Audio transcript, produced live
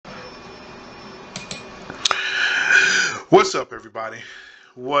What's up, everybody?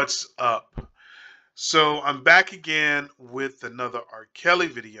 What's up? So I'm back again with another R. Kelly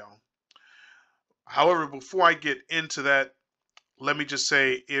video. However, before I get into that, let me just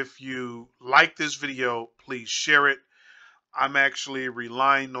say if you like this video, please share it. I'm actually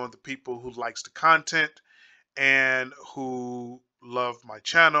relying on the people who likes the content and who love my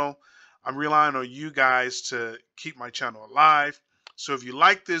channel. I'm relying on you guys to keep my channel alive. So if you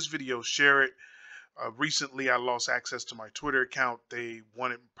like this video, share it. Recently, I lost access to my Twitter account. They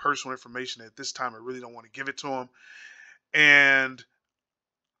wanted personal information. At this time, I really don't want to give it to them. And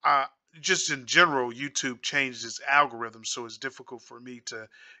uh, just in general, YouTube changed its algorithm, so it's difficult for me to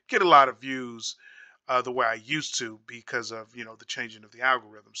get a lot of views the way I used to because of the changing of the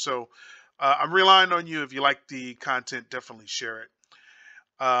algorithm. So I'm relying on you. If you like the content, definitely share it.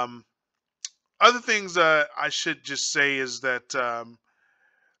 Um, Other things I should just say is that.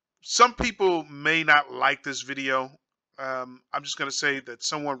 Some people may not like this video. I'm just going to say that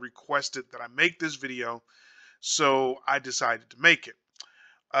someone requested that I make this video, so I decided to make it.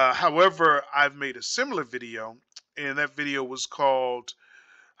 However, I've made a similar video, and that video was called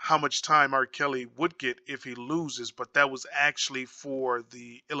How Much Time R. Kelly Would Get If He Loses, but that was actually for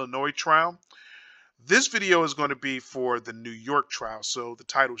the Illinois trial. This video is going to be for the New York trial, so the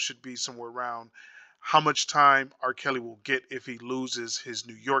title should be somewhere around How Much Time R. Kelly Will Get If He Loses His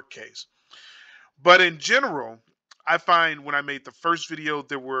New York case. But in general, I find when I made the first video,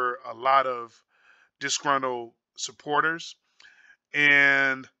 there were a lot of disgruntled supporters,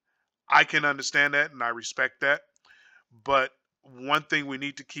 and I can understand that and I respect that. But one thing we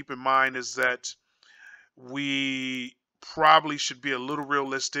need to keep in mind is that we probably should be a little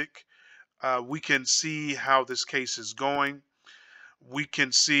realistic. We can see how this case is going. We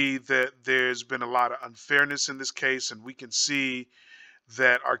can see that there's been a lot of unfairness in this case, and we can see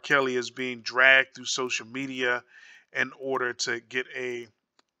that R. Kelly is being dragged through social media in order to get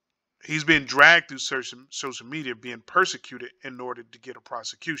he's being dragged through social media, being persecuted in order to get a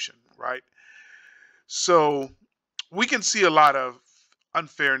prosecution, right? So we can see a lot of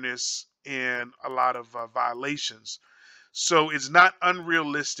unfairness and a lot of violations. So it's not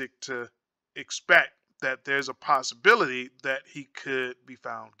unrealistic to expect that there's a possibility that he could be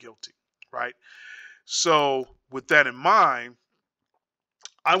found guilty, right? So with that in mind,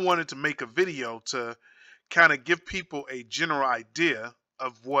 I wanted to make a video to kind of give people a general idea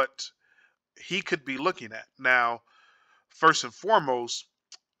of what he could be looking at. Now, first and foremost,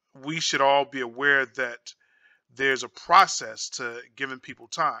 we should all be aware that there's a process to giving people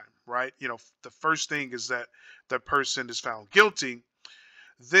time, right? The first thing is that that person is found guilty.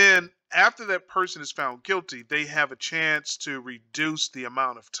 Then after that person is found guilty, they have a chance to reduce the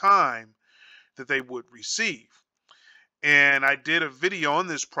amount of time that they would receive. And I did a video on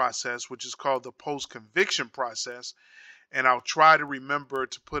this process, which is called the post-conviction process. And I'll try to remember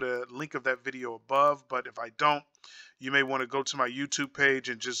to put a link of that video above. But if I don't, you may want to go to my YouTube page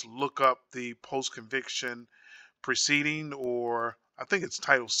and just look up the post-conviction proceeding, or I think it's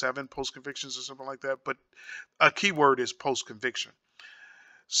Title 7 post-convictions or something like that. But a keyword is post-conviction.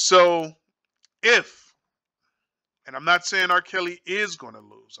 So if, and I'm not saying R. Kelly is going to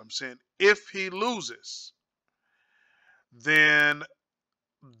lose, I'm saying if he loses, then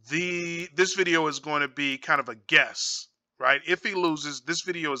this video is going to be kind of a guess, right? If he loses, this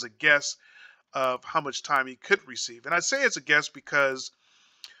video is a guess of how much time he could receive. And I say it's a guess because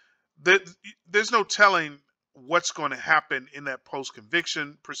there's no telling what's going to happen in that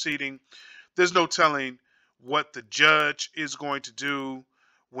post-conviction proceeding. There's no telling what the judge is going to do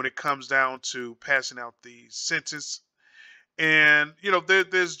when it comes down to passing out the sentence. And,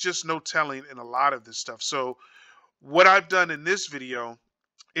 there's just no telling in a lot of this stuff. So what I've done in this video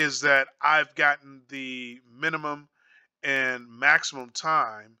is that I've gotten the minimum and maximum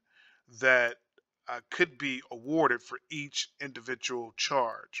time that could be awarded for each individual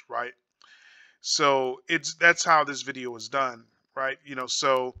charge, right? So that's how this video is done, right?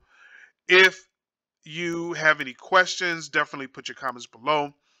 So if you have any questions, definitely put your comments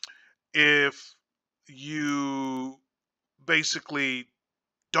below. If you basically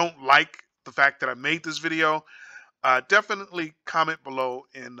don't like the fact that I made this video, definitely comment below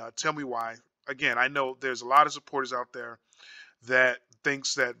and tell me why. Again, I know there's a lot of supporters out there that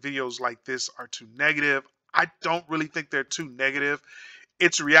thinks that videos like this are too negative. I don't really think they're too negative.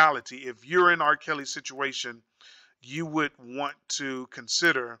 It's reality. If you're in R. Kelly's situation, you would want to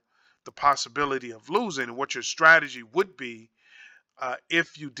consider the possibility of losing and what your strategy would be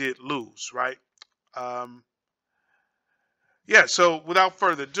if you did lose, right? Yeah, so without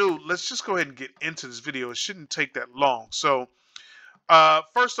further ado, let's just go ahead and get into this video. It shouldn't take that long. So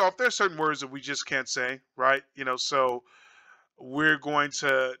first off, there's certain words that we just can't say, right? So we're going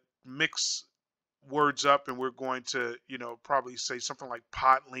to mix words up, and we're going to, probably say something like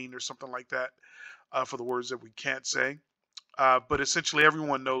pot lean or something like that, for the words that we can't say. But essentially,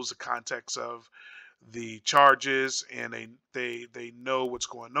 everyone knows the context of the charges, and they know what's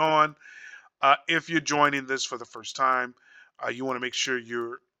going on. If you're joining this for the first time, you want to make sure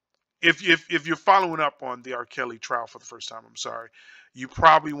if you're following up on the R. Kelly trial for the first time, I'm sorry, you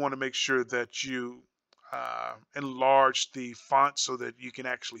probably want to make sure that you enlarge the font so that you can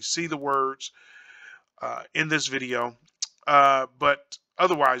actually see the words in this video. But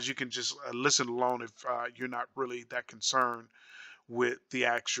otherwise, you can just listen alone if you're not really that concerned with the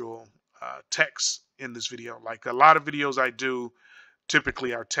actual text in this video. Like a lot of videos I do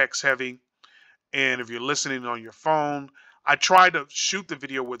typically are text heavy. And if you're listening on your phone, I try to shoot the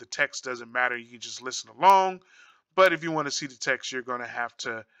video where the text doesn't matter. You can just listen along. But if you want to see the text, you're going to have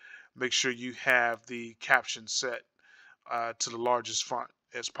to make sure you have the caption set to the largest font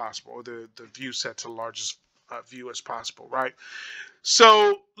as possible, or the view set to the largest view as possible, right?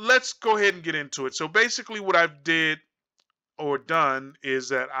 So let's go ahead and get into it. So basically what I've did or done is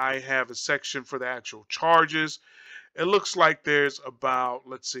that I have a section for the actual charges. It looks like there's about,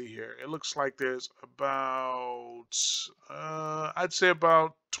 let's see here. It looks like there's about, I'd say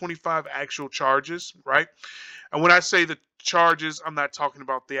about 25 actual charges, right? And when I say the charges, I'm not talking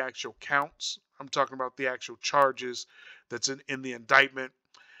about the actual counts. I'm talking about the actual charges that's in the indictment.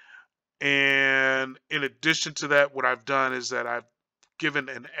 And in addition to that, what I've done is that I've given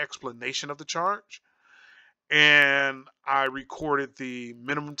an explanation of the charge, and I recorded the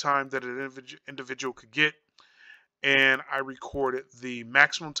minimum time that an individual could get, and I recorded the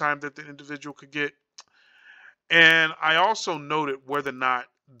maximum time that the individual could get. And I also noted whether or not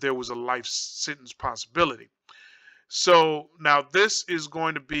there was a life sentence possibility. So now this is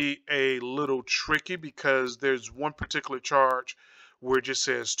going to be a little tricky because there's one particular charge where it just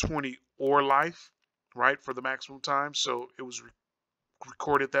says 20 or life, right, for the maximum time. So it was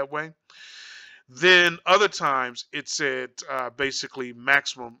recorded that way. Then other times it said basically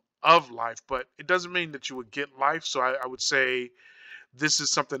maximum of life, but it doesn't mean that you would get life. So I would say this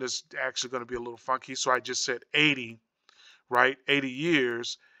is something that's actually going to be a little funky. So I just said 80, right? 80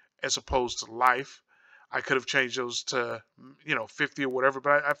 years as opposed to life. I could have changed those to, 50 or whatever,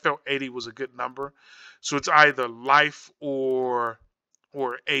 but I felt 80 was a good number. So it's either life or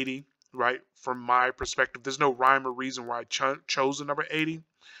 80, right? From my perspective, there's no rhyme or reason why I chose the number 80.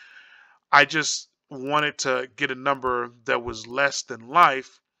 I just wanted to get a number that was less than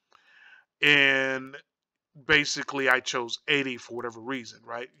life, and basically I chose 80 for whatever reason,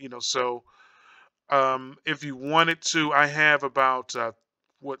 right? So if you wanted to, I have about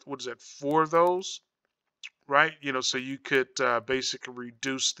what is that, 4 of those, right? So you could basically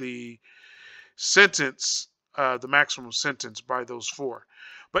reduce the sentence, the maximum sentence, by those 4.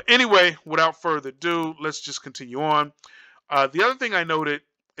 But anyway, without further ado, let's just continue on. The other thing I noted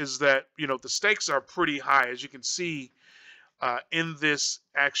is that the stakes are pretty high, as you can see in this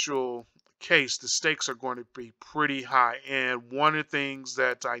actual case. The stakes are going to be pretty high, and one of the things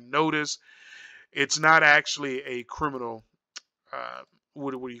that I noticed, it's not actually a criminal.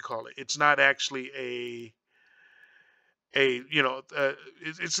 What do you call it? It's not actually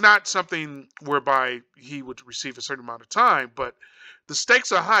it's not something whereby he would receive a certain amount of time, but the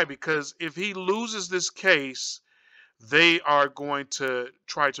stakes are high because if he loses this case, they are going to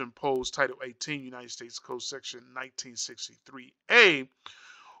try to impose Title 18 United States Code Section 1963A,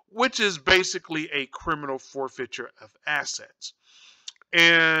 which is basically a criminal forfeiture of assets.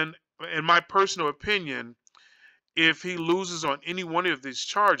 And in my personal opinion, if he loses on any one of these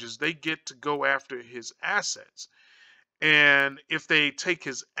charges, they get to go after his assets. And if they take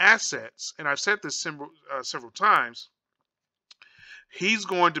his assets, and I've said this several times, he's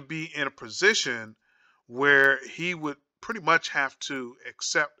going to be in a position where he would pretty much have to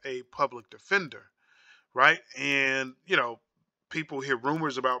accept a public defender, right? And, people hear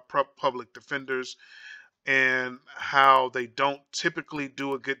rumors about public defenders and how they don't typically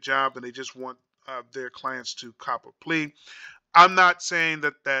do a good job, and they just want their clients to cop a plea. I'm not saying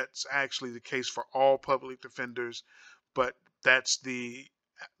that that's actually the case for all public defenders, but that's the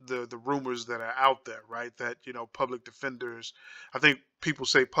rumors that are out there, right? That public defenders, I think people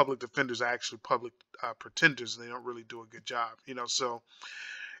say public defenders are actually public pretenders, and they don't really do a good job. So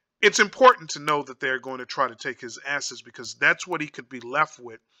it's important to know that they're going to try to take his assets, because that's what he could be left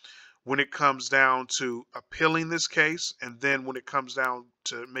with when it comes down to appealing this case, and then when it comes down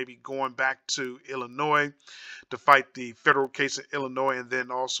to maybe going back to Illinois to fight the federal case in Illinois, and then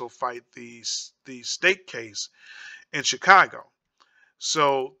also fight the state case in Chicago.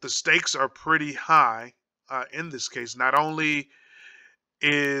 So the stakes are pretty high in this case. Not only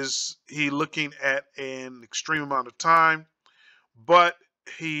is he looking at an extreme amount of time, but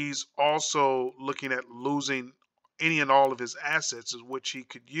he's also looking at losing any and all of his assets, which he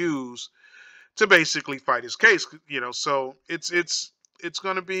could use to basically fight his case. So it's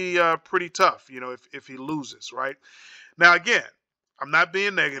going to be pretty tough, if he loses, right? Now, again, I'm not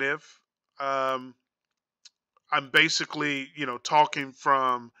being negative. Um, I'm basically, talking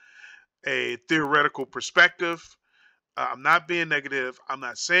from a theoretical perspective. I'm not being negative. I'm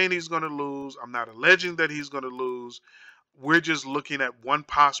not saying he's going to lose. I'm not alleging that he's going to lose. We're just looking at one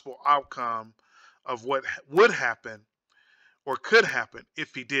possible outcome of what would happen or could happen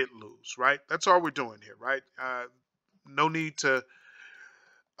if he did lose, right? That's all we're doing here, right? No need to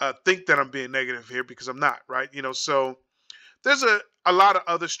think that I'm being negative here, because I'm not, right? So there's a lot of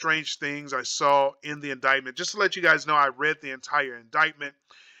other strange things I saw in the indictment. Just to let you guys know, I read the entire indictment,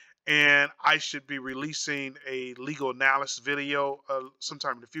 and I should be releasing a legal analysis video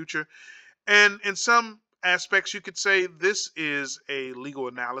sometime in the future. And in some aspects, you could say this is a legal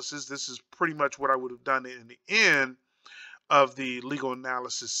analysis. This is pretty much what I would have done in the end of the legal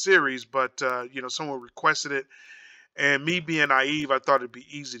analysis series, but someone requested it, and me being naive, I thought it'd be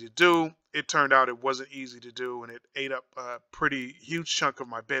easy to do. It turned out it wasn't easy to do, and it ate up a pretty huge chunk of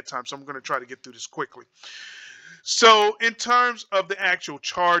my bedtime. So I'm going to try to get through this quickly. So in terms of the actual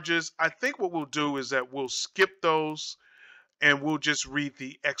charges, I think what we'll do is that we'll skip those and we'll just read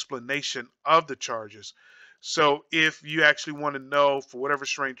the explanation of the charges. So if you actually want to know, for whatever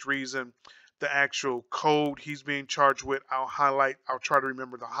strange reason, the actual code he's being charged with, I'll try to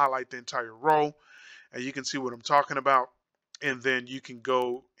remember to highlight the entire row, and you can see what I'm talking about. And then you can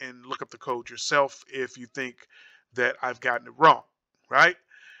go and look up the code yourself if you think that I've gotten it wrong, right?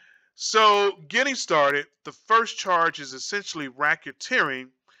 So getting started, the first charge is essentially racketeering.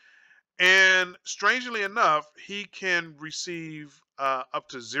 And strangely enough, he can receive up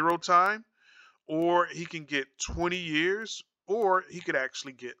to 0 time, or he can get 20 years, or he could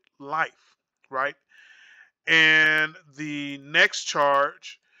actually get life, right? And the next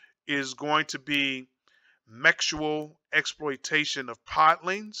charge is going to be sexual exploitation of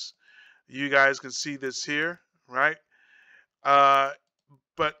podlings. You guys can see this here, right?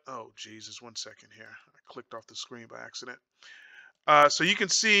 But, oh, Jesus, 1 second here. I clicked off the screen by accident. So you can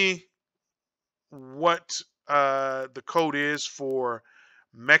see what the code is for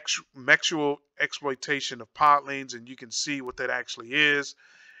sexual exploitation of podlings, and you can see what that actually is.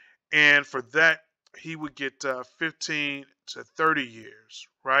 And for that, he would get 15 to 30 years,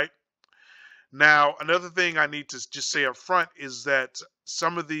 right? Now, another thing I need to just say up front is that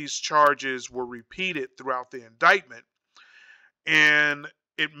some of these charges were repeated throughout the indictment, and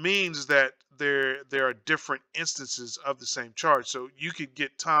it means that there are different instances of the same charge. So you could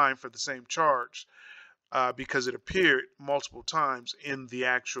get time for the same charge because it appeared multiple times in the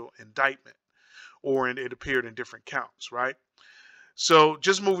actual indictment, or it appeared in different counts, right? So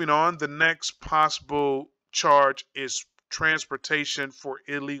just moving on, the next possible charge is transportation for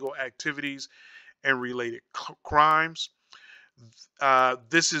illegal activities and related crimes.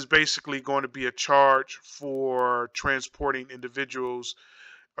 This is basically going to be a charge for transporting individuals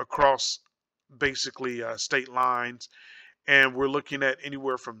across basically state lines, and we're looking at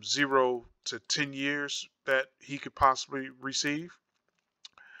anywhere from 0 to 10 years that he could possibly receive.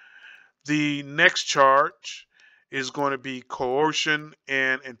 The next charge is going to be coercion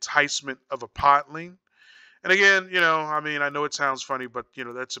and enticement of a podling. And again, I know it sounds funny, but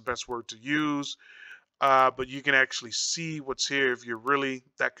that's the best word to use. But you can actually see what's here if you're really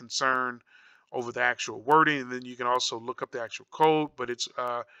that concerned over the actual wording. And then you can also look up the actual code, but it's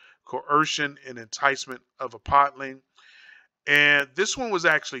coercion and enticement of a podling. And this one was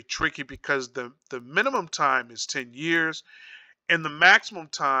actually tricky because the minimum time is 10 years and the maximum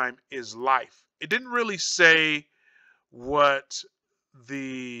time is life. It didn't really say what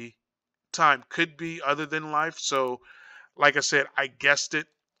the time could be other than life. So like I said, I guessed it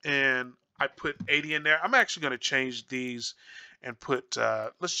and I put 80 in there. I'm actually going to change these and put,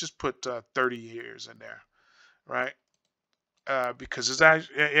 let's just put 30 years in there, right? Because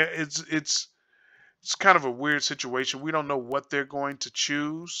it's kind of a weird situation. We don't know what they're going to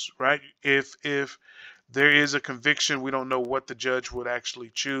choose, right? If there is a conviction, we don't know what the judge would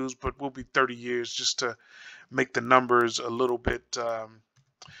actually choose, but we'll be 30 years just to make the numbers a little bit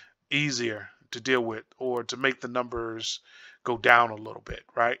easier to deal with, or to make the numbers go down a little bit,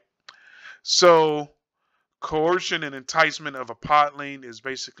 right? So coercion and enticement of a podling is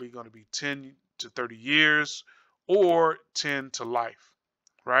basically going to be 10 to 30 years or 10 to life,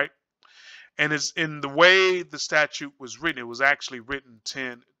 right? And it's in the way the statute was written, it was actually written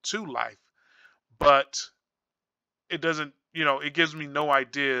 10 to life, but it doesn't, you know, it gives me no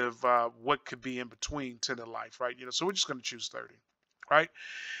idea of what could be in between 10 and life, right? You know, so we're just going to choose 30, right?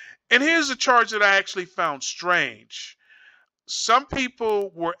 And here's a charge that I actually found strange. Some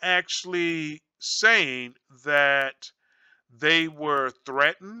people were actually saying that they were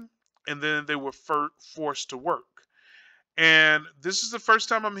threatened and then they were forced to work. And this is the first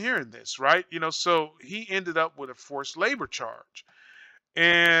time I'm hearing this, right? You know, so he ended up with a forced labor charge.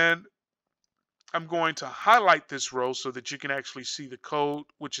 And I'm going to highlight this row so that you can actually see the code,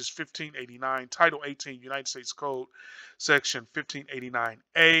 which is 1589, Title 18, United States Code, Section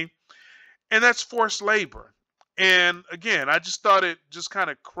 1589A. And that's forced labor. And again, I just thought it just kind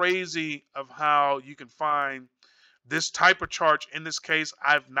of crazy of how you can find this type of charge in this case.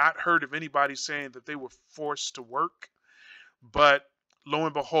 I've not heard of anybody saying that they were forced to work, but lo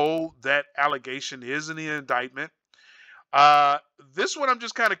and behold, that allegation is in the indictment. Uh, this one I'm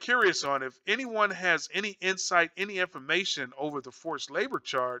just kind of curious on. If anyone has any insight, any information over the forced labor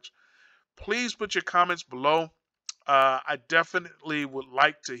charge, please put your comments below. I definitely would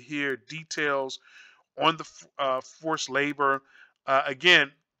like to hear details on the forced labor.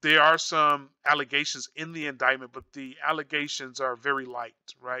 Again, there are some allegations in the indictment, but the allegations are very light,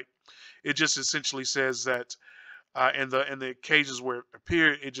 right? It just essentially says that in the occasions where it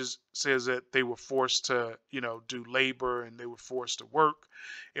appeared, it just says that they were forced to, you know, do labor and they were forced to work.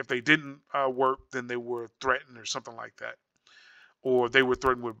 If they didn't work, then they were threatened or something like that, or they were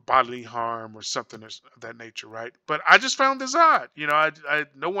threatened with bodily harm or something of that nature, right? But I just found this odd. You know,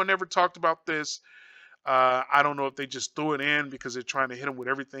 no one ever talked about this. I don't know if they just threw it in because they're trying to hit them with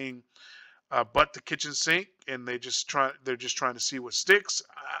everything but the kitchen sink, and they're just trying to see what sticks.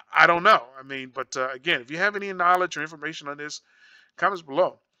 I don't know. I mean, but again, if you have any knowledge or information on this, comments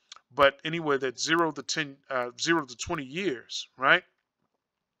below. But anyway, that's 0 to 20 years, right?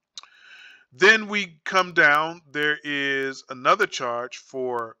 Then we come down. There is another charge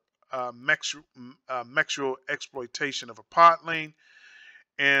for sexual exploitation of a podling,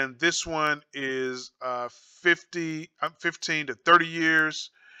 and this one is 15 to 30 years.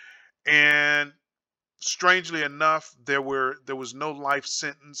 And strangely enough, there was no life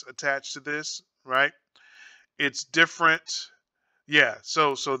sentence attached to this, right? It's different. Yeah,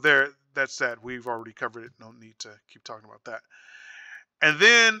 so there, that's that. We've already covered it. No need to keep talking about that. And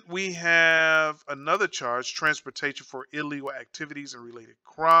then we have another charge, transportation for illegal activities and related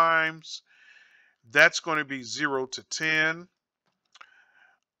crimes. That's going to be 0 to 10.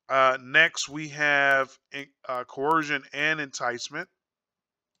 Next, we have coercion and enticement,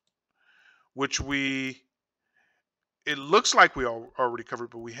 which it looks like we already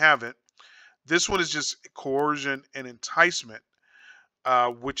covered, but we haven't. This one is just coercion and enticement,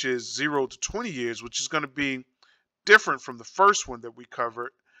 which is 0 to 20 years, which is going to be different from the first one that we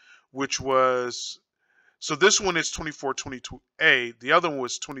covered, which was, so this one is 2422A. The other one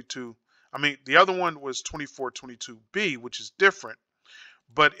was the other one was 2422B, which is different,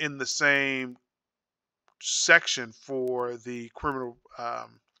 but in the same section for the criminal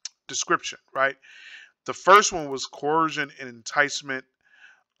description, right? The first one was coercion and enticement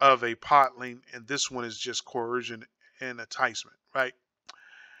of a podling, and this one is just coercion and enticement, right?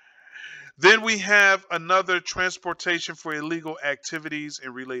 Then we have another transportation for illegal activities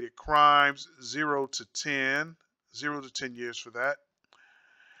and related crimes, 0 to 10, 0 to 10 years for that.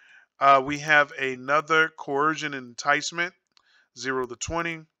 We have another coercion and enticement, 0 to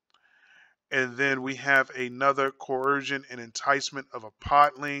 20. And then we have another coercion and enticement of a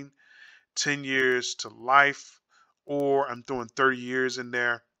podling, 10 years to life, or I'm throwing 30 years in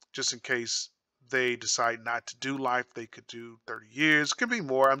there just in case they decide not to do life. They could do 30 years. Could be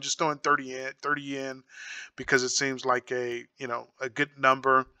more. I'm just throwing 30 in because it seems like a good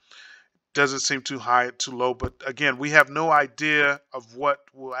number. Doesn't seem too high, too low. But again, we have no idea of what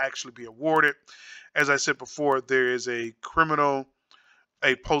will actually be awarded. As I said before, there is a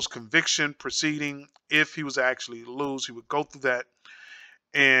post-conviction proceeding. If he was actually to lose, he would go through that.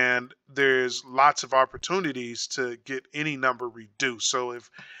 And there's lots of opportunities to get any number reduced. So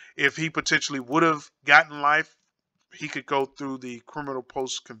if he potentially would have gotten life, he could go through the criminal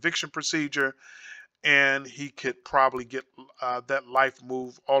post-conviction procedure, and he could probably get that life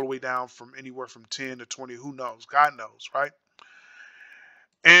move all the way down from anywhere from 10 to 20. Who knows? God knows, right?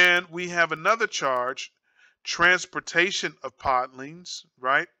 And we have another charge, transportation of podlings,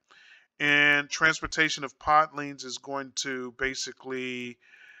 right? And transportation of podlings is going to basically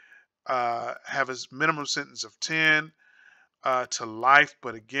have a minimum sentence of 10 to life.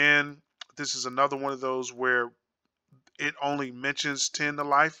 But again, this is another one of those where it only mentions 10 to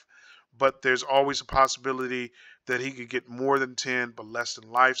life, but there's always a possibility that he could get more than 10 but less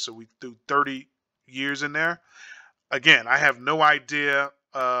than life. So we threw 30 years in there. Again, I have no idea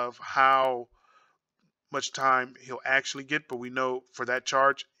of how much time he'll actually get, but we know for that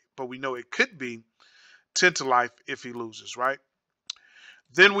charge, but we know it could be 10 to life if he loses, right?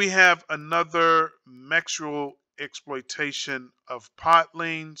 Then we have another sexual exploitation of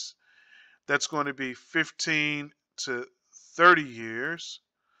podlings. That's going to be 15 to 30 years,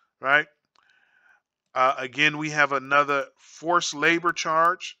 right? Again, we have another forced labor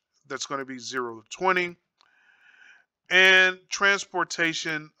charge that's going to be 0 to 20, and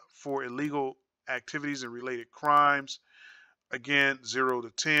transportation for illegal activities and related crimes, again, 0 to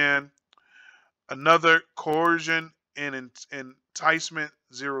 10. Another coercion and enticement,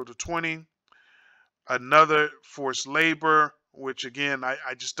 0 to 20. Another forced labor, which again, I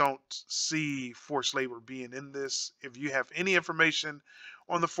just don't see forced labor being in this. If you have any information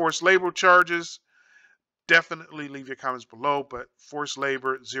on the forced labor charges, definitely leave your comments below. But forced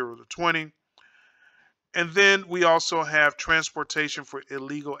labor, 0 to 20. And then we also have transportation for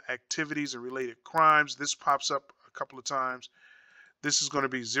illegal activities and related crimes. This pops up a couple of times. This is going to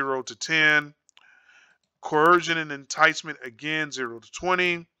be 0 to 10. Coercion and enticement, again, 0 to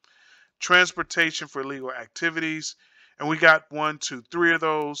 20. Transportation for illegal activities. And we got 1, 2, 3 of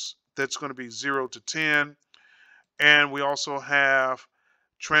those. That's going to be 0 to 10. And we also have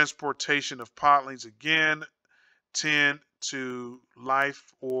transportation of podlings, again, 10 to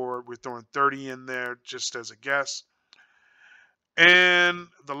life, or we're throwing 30 in there just as a guess. And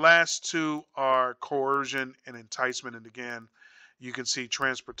the last two are coercion and enticement. And again, you can see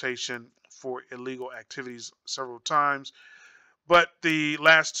transportation for illegal activities several times. But the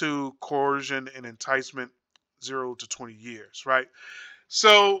last two, coercion and enticement, 0 to 20 years, right?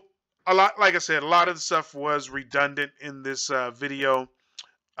 So a lot, like I said, a lot of the stuff was redundant in this video.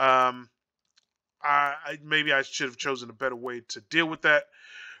 Maybe I should have chosen a better way to deal with that.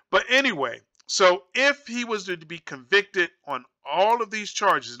 But anyway, so if he was to be convicted on all of these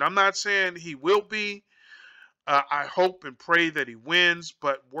charges, and I'm not saying he will be, I hope and pray that he wins,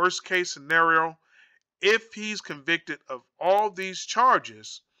 but worst case scenario, if he's convicted of all these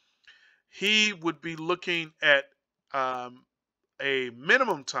charges, he would be looking at a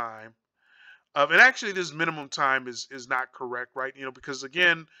minimum time of, and actually this minimum time is not correct, right? You know, because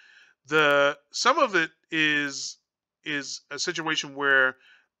again, some of it is a situation where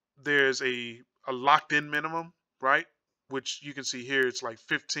there's a locked in minimum, right? Which you can see here, it's like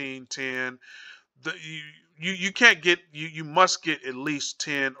 15, 10. You can't get, you must get at least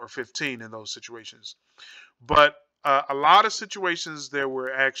 10 or 15 in those situations. But a lot of situations there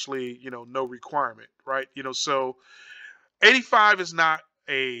were actually, you know, no requirement, right? You know, so 85 is not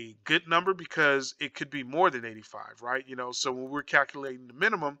a good number because it could be more than 85, right? You know, so when we're calculating the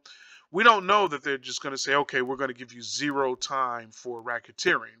minimum, we don't know that they're just going to say, okay, we're going to give you 0 time for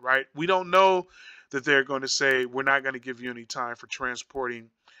racketeering, right? We don't know that they're going to say, we're not going to give you any time for transport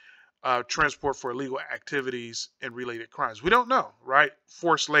for illegal activities and related crimes. We don't know, right?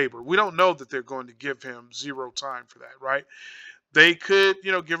 Forced labor. We don't know that they're going to give him 0 time for that, right? They could,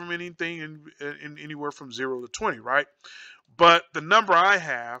 you know, give him anything in anywhere from 0 to 20, right? But the number I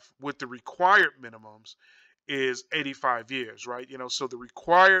have with the required minimums is 85 years, right? You know, so the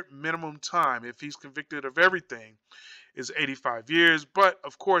required minimum time, if he's convicted of everything, is 85 years. But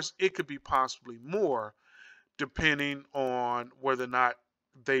of course, it could be possibly more depending on whether or not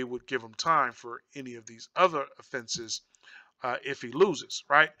they would give him time for any of these other offenses if he loses,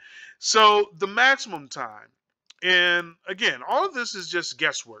 right? So the maximum time, and again, all of this is just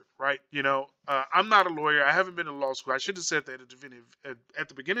guesswork, right? You know, I'm not a lawyer. I haven't been in law school. I should have said that at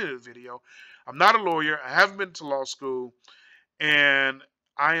the beginning of the video. I'm not a lawyer. I haven't been to law school, and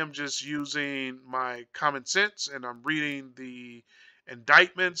I am just using my common sense, and I'm reading the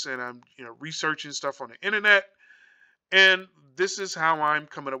indictments, and I'm, you know, researching stuff on the internet, and this is how I'm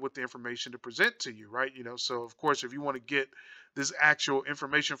coming up with the information to present to you, right? You know, so of course, if you want to get this actual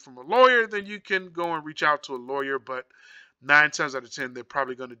information from a lawyer, then you can go and reach out to a lawyer. But 9 times out of 10, they're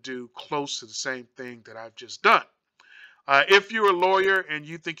probably going to do close to the same thing that I've just done. If you're a lawyer and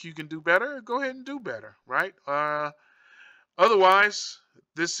you think you can do better, go ahead and do better, right? Otherwise,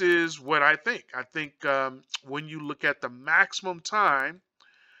 this is what I think. I think when you look at the maximum time,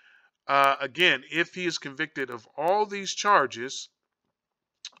 again, if he is convicted of all these charges,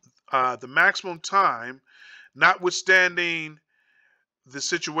 the maximum time, notwithstanding the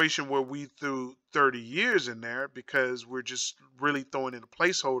situation where we threw 30 years in there because we're just really throwing in a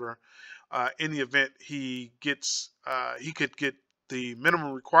placeholder, in the event he could get the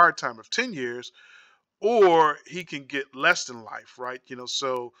minimum required time of 10 years, or he can get less than life, right? You know,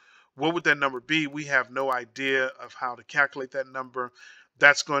 so what would that number be? We have no idea of how to calculate that number.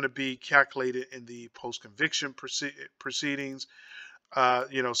 That's going to be calculated in the post-conviction proceedings.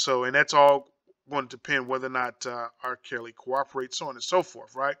 So, and that's all going to depend whether or not R. Kelly cooperates, so on and so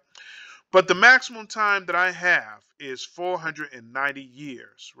forth, right? But the maximum time that I have is 490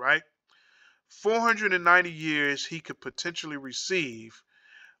 years, right? 490 years he could potentially receive,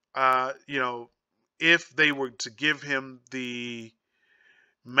 uh, you know, if they were to give him the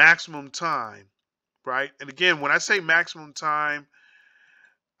maximum time, right? And again, when I say maximum time,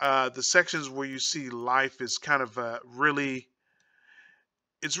 the sections where you see life is kind of really,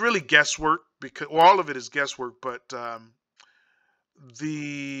 it's really guesswork, because well, all of it is guesswork, but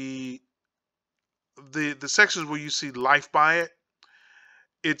the the sections where you see life by it,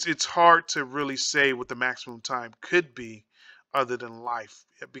 it's hard to really say what the maximum time could be other than life,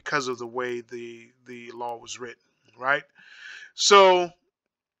 because of the way the law was written, right? So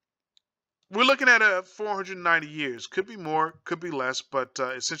we're looking at a 490 years. Could be more, could be less, but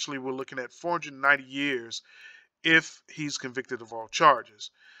essentially we're looking at 490 years if he's convicted of all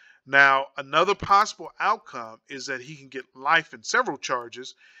charges. Now, another possible outcome is that he can get life in several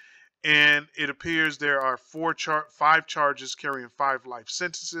charges, and it appears there are five charges carrying 5 life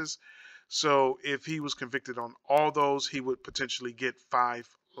sentences. So if he was convicted on all those, he would potentially get 5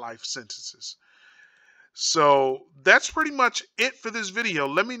 life sentences. So that's pretty much it for this video.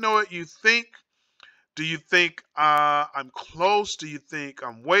 Let me know what you think. Do you think I'm close? Do you think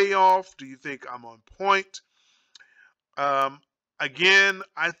I'm way off? Do you think I'm on point? Um, Again,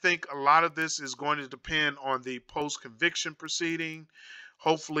 I think a lot of this is going to depend on the post-conviction proceeding.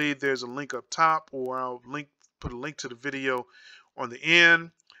 Hopefully there's a link up top, or I'll put a link to the video on the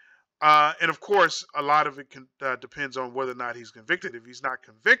end. And of course, a lot of it depends on whether or not he's convicted. If he's not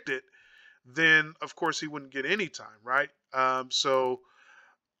convicted, then of course he wouldn't get any time, right? So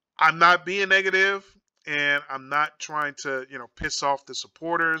I'm not being negative, and I'm not trying to, piss off the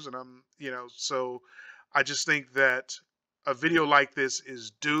supporters. And so I just think that a video like this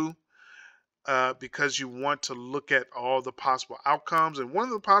is due, because you want to look at all the possible outcomes. And one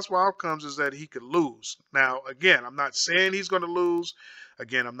of the possible outcomes is that he could lose. Now, again, I'm not saying he's going to lose.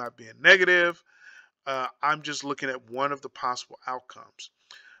 Again, I'm not being negative. I'm just looking at one of the possible outcomes.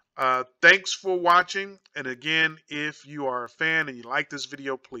 Thanks for watching. And again, if you are a fan and you like this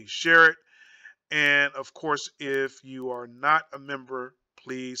video, please share it. And of course, if you are not a member,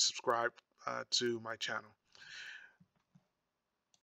 please subscribe to my channel.